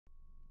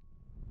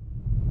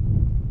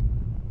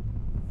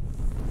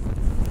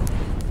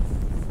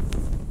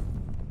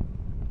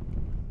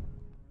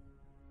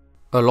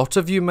A lot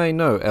of you may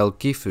know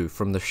Ælfgifu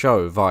from the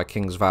show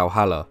Vikings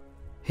Valhalla.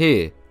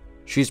 Here,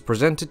 she's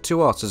presented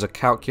to us as a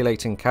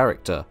calculating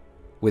character,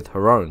 with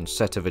her own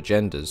set of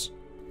agendas.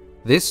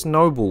 This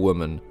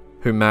noblewoman,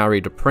 who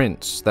married a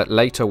prince that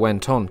later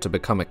went on to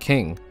become a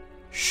king,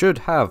 should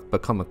have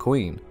become a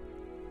queen.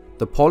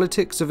 The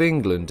politics of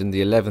England in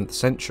the 11th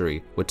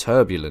century were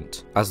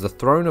turbulent, as the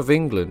throne of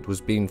England was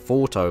being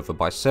fought over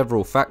by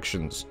several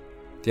factions,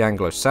 the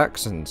Anglo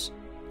Saxons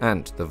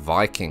and the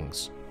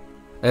Vikings.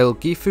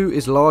 Ælfgifu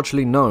is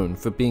largely known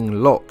for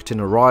being locked in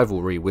a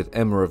rivalry with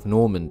Emma of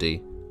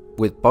Normandy,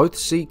 with both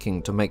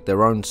seeking to make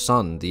their own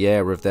son the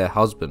heir of their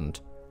husband.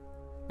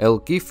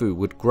 Ælfgifu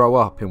would grow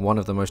up in one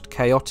of the most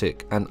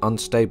chaotic and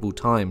unstable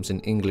times in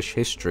English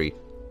history,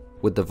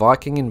 with the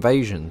Viking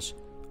invasions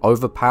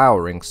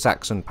overpowering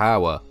Saxon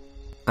power,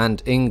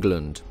 and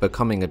England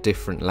becoming a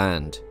different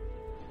land.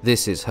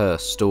 This is her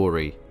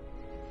story.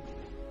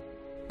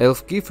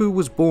 Ælfgifu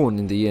was born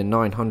in the year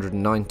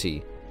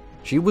 990.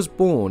 She was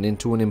born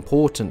into an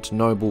important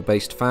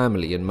noble-based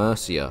family in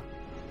Mercia.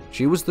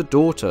 She was the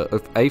daughter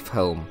of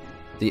Ælfhelm,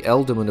 the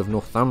Ealdorman of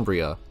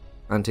Northumbria,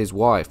 and his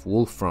wife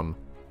Wulfram.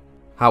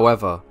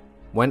 However,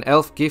 when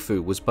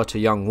Ælfgifu was but a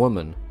young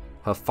woman,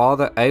 her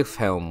father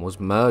Ælfhelm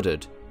was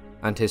murdered,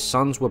 and his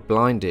sons were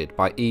blinded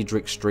by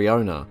Edric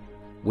Striona,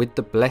 with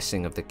the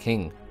blessing of the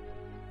king.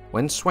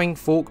 When Sweyn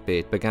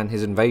Forkbeard began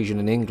his invasion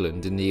in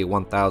England in the year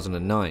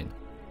 1009,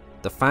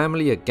 the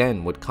family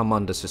again would come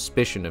under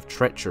suspicion of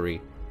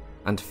treachery,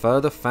 and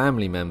further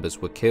family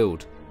members were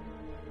killed.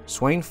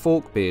 Sweyn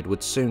Forkbeard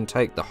would soon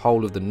take the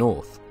whole of the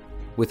north,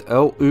 with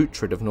Earl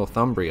Uhtred of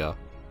Northumbria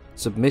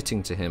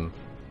submitting to him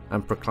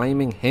and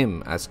proclaiming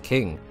him as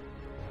king.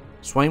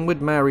 Sweyn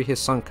would marry his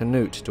son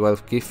Canute to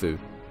Ælfgifu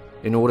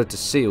in order to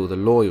seal the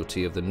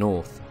loyalty of the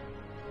north.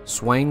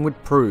 Sweyn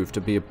would prove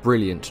to be a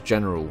brilliant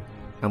general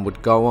and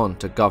would go on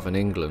to govern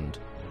England,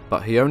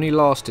 but he only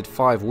lasted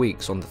 5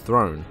 weeks on the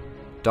throne,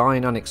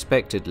 dying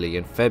unexpectedly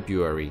in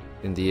February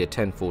in the year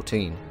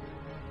 1014.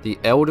 The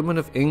Ealdorman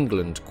of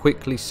England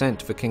quickly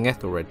sent for King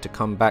Ethelred to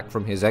come back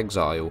from his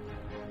exile,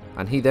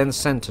 and he then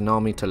sent an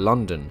army to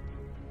London,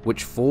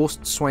 which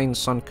forced Sweyn's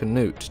son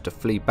Canute to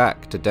flee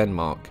back to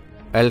Denmark.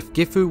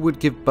 Ælfgifu would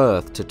give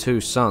birth to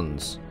 2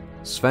 sons,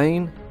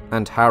 Svein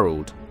and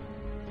Harold.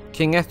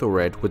 King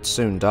Ethelred would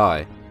soon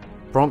die,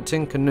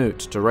 prompting Canute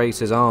to raise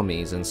his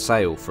armies and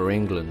sail for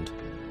England.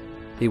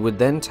 He would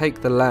then take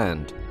the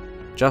land,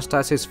 just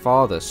as his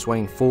father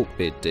Sweyn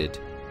Forkbeard did,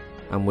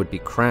 and would be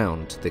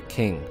crowned the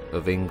King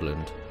of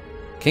England.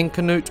 King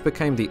Canute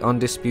became the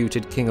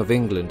undisputed King of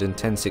England in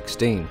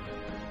 1016,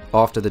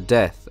 after the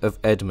death of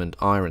Edmund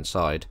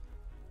Ironside.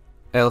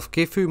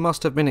 Ælfgifu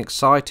must have been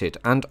excited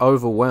and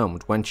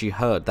overwhelmed when she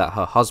heard that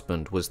her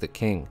husband was the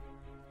king.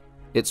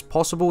 It's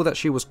possible that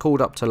she was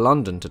called up to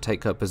London to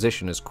take her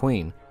position as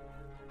queen.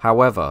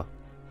 However,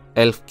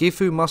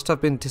 Ælfgifu must have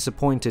been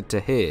disappointed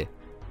to hear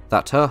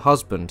that her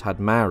husband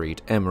had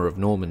married Emma of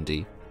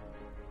Normandy.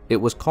 It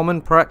was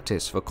common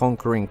practice for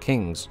conquering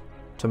kings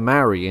to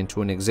marry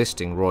into an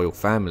existing royal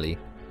family,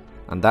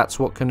 and that's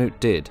what Canute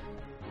did,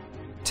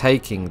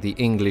 taking the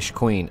English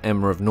queen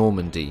Emma of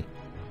Normandy,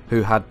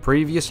 who had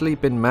previously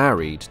been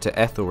married to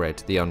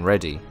Ethelred the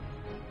Unready.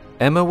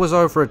 Emma was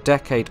over a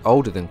decade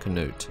older than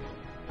Canute,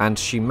 and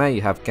she may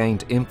have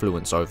gained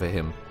influence over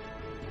him.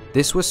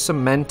 This was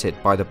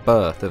cemented by the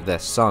birth of their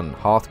son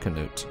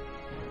Harthcanute.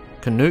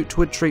 Canute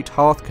would treat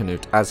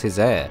Harthcanute as his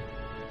heir,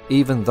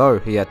 even though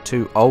he had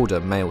 2 older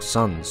male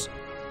sons.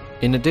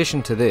 In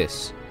addition to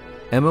this,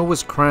 Emma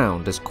was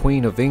crowned as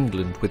Queen of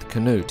England with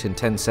Canute in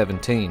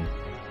 1017,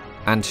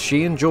 and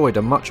she enjoyed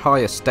a much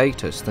higher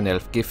status than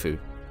Ælfgifu.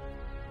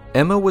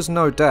 Emma was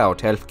no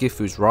doubt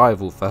Ælfgifu's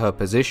rival for her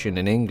position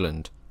in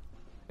England.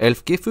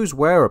 Ælfgifu's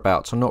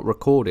whereabouts are not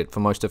recorded for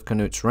most of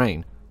Canute's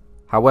reign.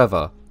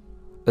 However,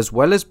 as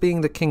well as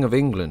being the King of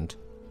England,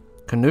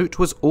 Canute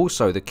was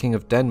also the King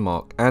of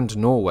Denmark and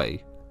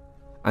Norway,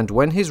 and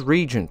when his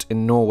regent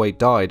in Norway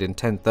died in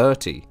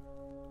 1030,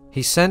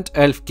 he sent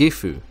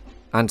Ælfgifu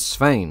and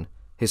Svein,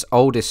 his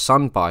oldest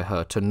son by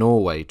her, to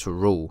Norway to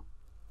rule.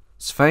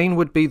 Svein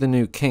would be the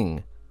new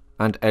king,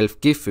 and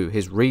Ælfgifu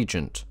his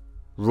regent,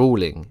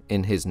 ruling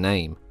in his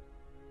name.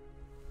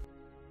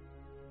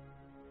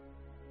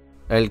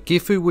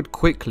 Ælfgifu would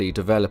quickly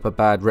develop a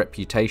bad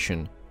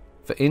reputation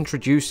for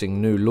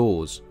introducing new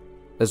laws,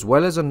 as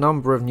well as a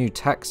number of new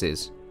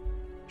taxes.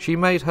 She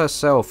made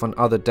herself and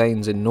other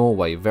Danes in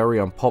Norway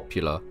very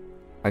unpopular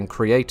and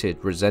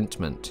created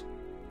resentment.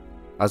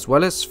 As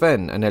well as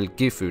Sven and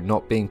Ælfgifu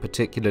not being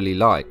particularly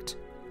liked,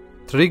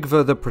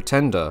 Tryggve the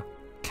Pretender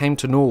came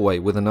to Norway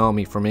with an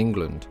army from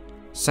England,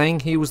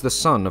 saying he was the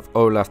son of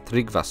Olaf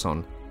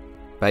Tryggvason.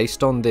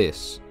 Based on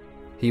this,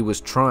 he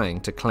was trying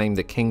to claim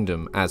the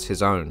kingdom as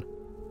his own.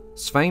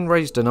 Svein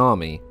raised an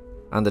army,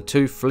 and the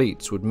 2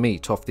 fleets would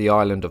meet off the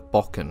island of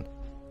Bokken.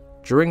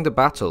 During the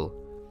battle,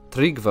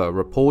 Tryggve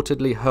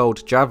reportedly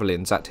hurled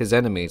javelins at his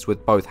enemies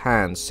with both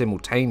hands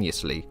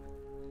simultaneously.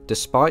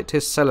 Despite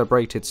his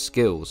celebrated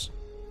skills,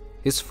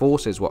 his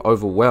forces were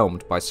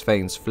overwhelmed by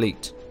Svein's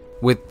fleet,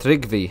 with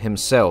Tryggve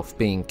himself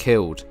being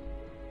killed,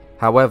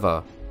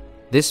 However,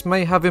 this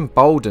may have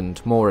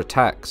emboldened more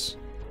attacks,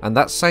 and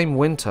that same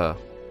winter,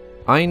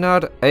 Einar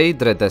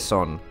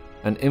Eidredesson,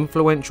 an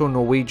influential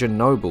Norwegian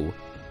noble,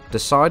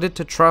 decided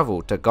to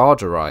travel to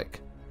Gardarike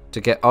to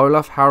get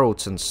Olaf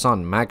Haraldsson's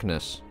son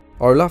Magnus.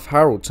 Olaf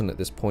Haraldsson at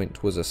this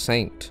point was a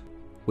saint,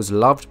 was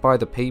loved by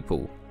the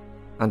people,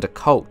 and a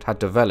cult had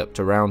developed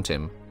around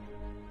him.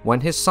 When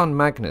his son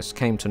Magnus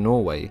came to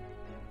Norway,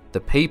 the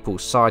people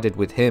sided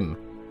with him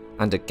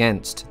and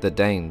against the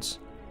Danes.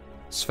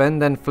 Sven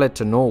then fled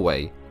to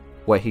Norway,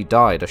 where he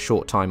died a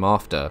short time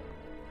after.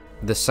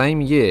 The same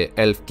year,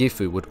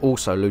 Ælfgifu would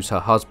also lose her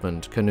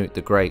husband Canute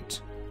the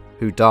Great,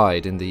 who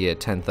died in the year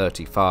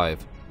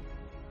 1035.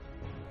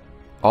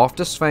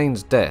 After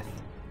Svein's death,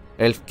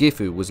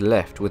 Ælfgifu was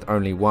left with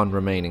only one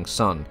remaining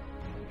son,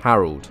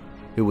 Harold,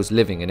 who was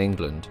living in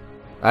England.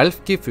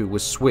 Ælfgifu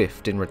was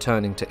swift in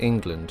returning to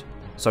England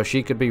so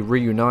she could be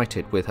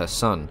reunited with her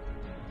son,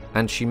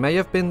 and she may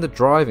have been the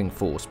driving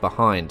force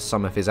behind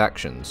some of his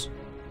actions.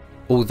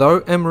 Although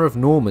Emma of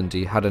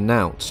Normandy had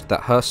announced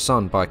that her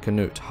son by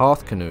Canute,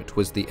 Hearth-Canute,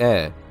 was the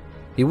heir,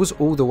 he was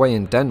all the way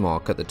in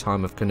Denmark at the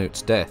time of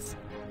Canute's death.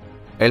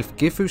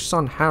 Ælfgifu's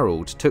son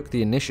Harold took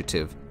the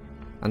initiative,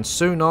 and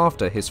soon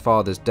after his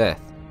father's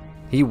death,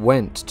 he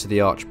went to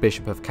the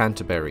Archbishop of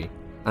Canterbury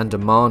and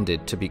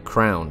demanded to be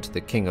crowned the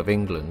King of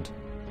England.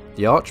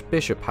 The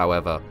Archbishop,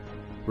 however,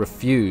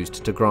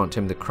 refused to grant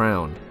him the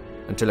crown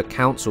until a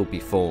council be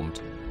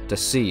formed to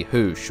see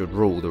who should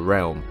rule the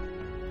realm.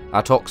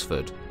 At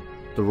Oxford,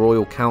 the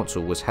royal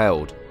council was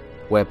held,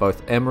 where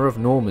both Emma of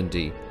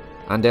Normandy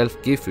and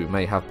Ælfgifu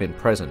may have been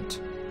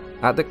present.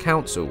 At the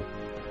council,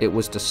 it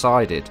was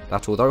decided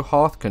that although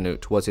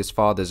Hearth-Canute was his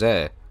father's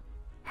heir,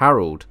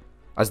 Harold,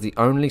 as the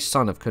only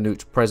son of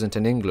Canute present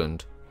in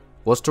England,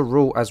 was to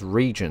rule as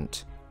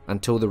regent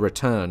until the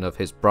return of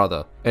his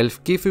brother.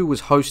 Ælfgifu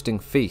was hosting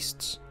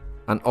feasts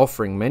and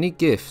offering many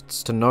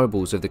gifts to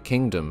nobles of the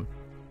kingdom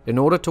in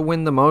order to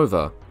win them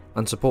over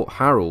and support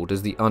Harold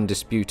as the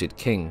undisputed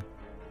king.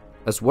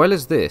 As well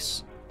as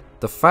this,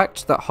 the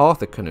fact that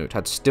Hearth-Canute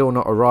had still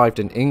not arrived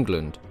in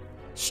England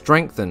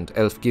strengthened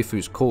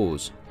Ælfgifu's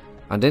cause,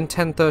 and in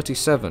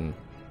 1037,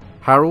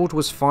 Harold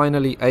was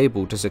finally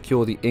able to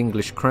secure the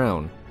English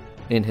crown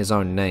in his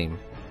own name.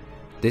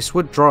 This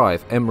would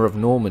drive Emma of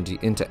Normandy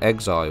into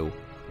exile,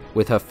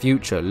 with her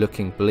future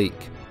looking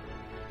bleak.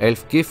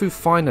 Ælfgifu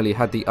finally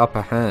had the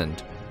upper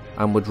hand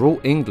and would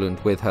rule England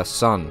with her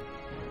son,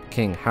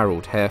 King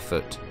Harold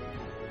Harefoot.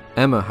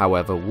 Emma,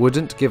 however,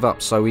 wouldn't give up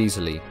so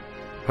easily.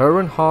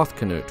 Her and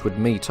Hearth-Canute would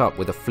meet up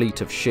with a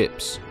fleet of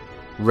ships,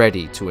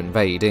 ready to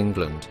invade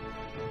England.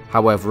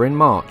 However, in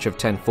March of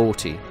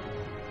 1040,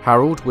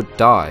 Harold would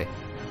die,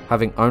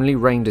 having only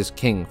reigned as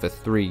king for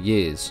 3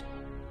 years.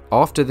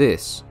 After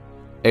this,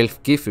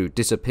 Ælfgifu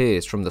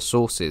disappears from the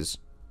sources.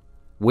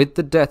 With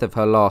the death of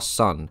her last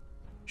son,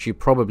 she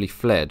probably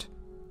fled,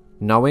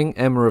 knowing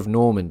Emma of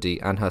Normandy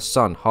and her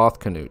son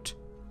Hearth-Canute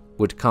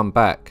would come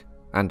back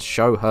and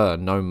show her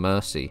no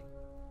mercy.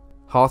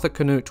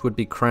 Hearth-Canute would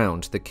be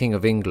crowned the King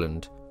of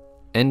England,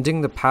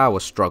 ending the power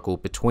struggle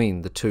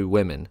between the two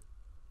women.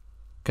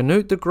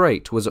 Canute the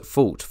Great was at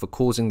fault for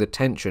causing the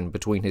tension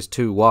between his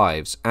 2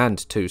 wives and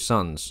 2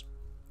 sons,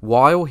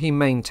 while he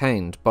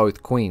maintained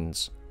both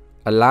queens,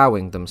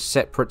 allowing them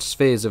separate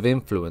spheres of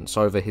influence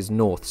over his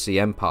North Sea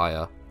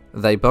Empire.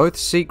 They both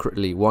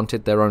secretly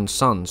wanted their own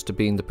sons to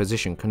be in the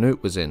position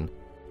Canute was in,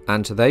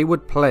 and they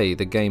would play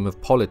the game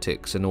of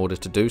politics in order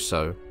to do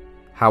so.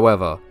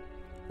 However,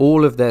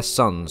 all of their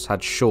sons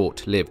had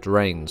short-lived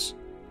reigns.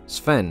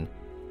 Sven,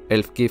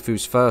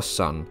 Ælfgifu's first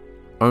son,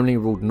 only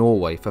ruled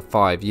Norway for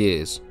 5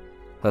 years.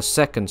 Her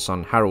second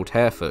son, Harold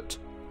Harefoot,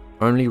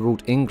 only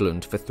ruled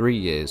England for 3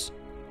 years.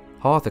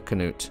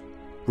 Hearth-Canute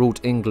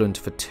ruled England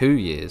for 2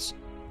 years,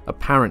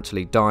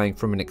 apparently dying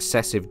from an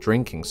excessive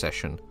drinking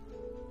session.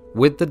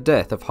 With the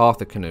death of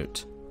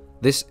Hearth-Canute,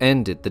 this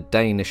ended the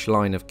Danish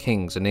line of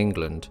kings in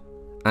England,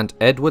 and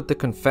Edward the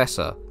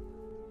Confessor,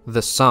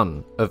 the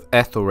son of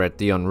Ethelred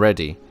the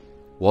Unready,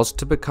 was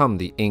to become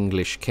the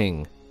English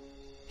king.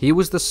 He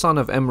was the son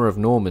of Emma of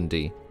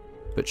Normandy,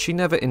 but she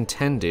never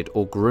intended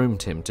or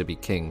groomed him to be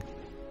king.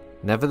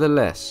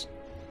 Nevertheless,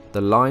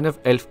 the line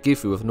of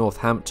Ælfgifu of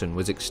Northampton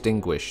was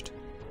extinguished,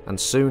 and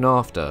soon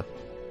after,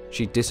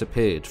 she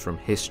disappeared from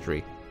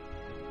history.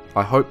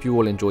 I hope you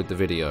all enjoyed the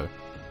video.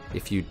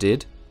 If you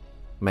did,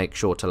 make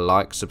sure to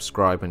like,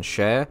 subscribe and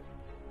share,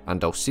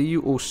 and I'll see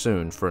you all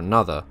soon for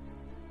another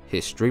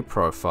History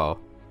Profile.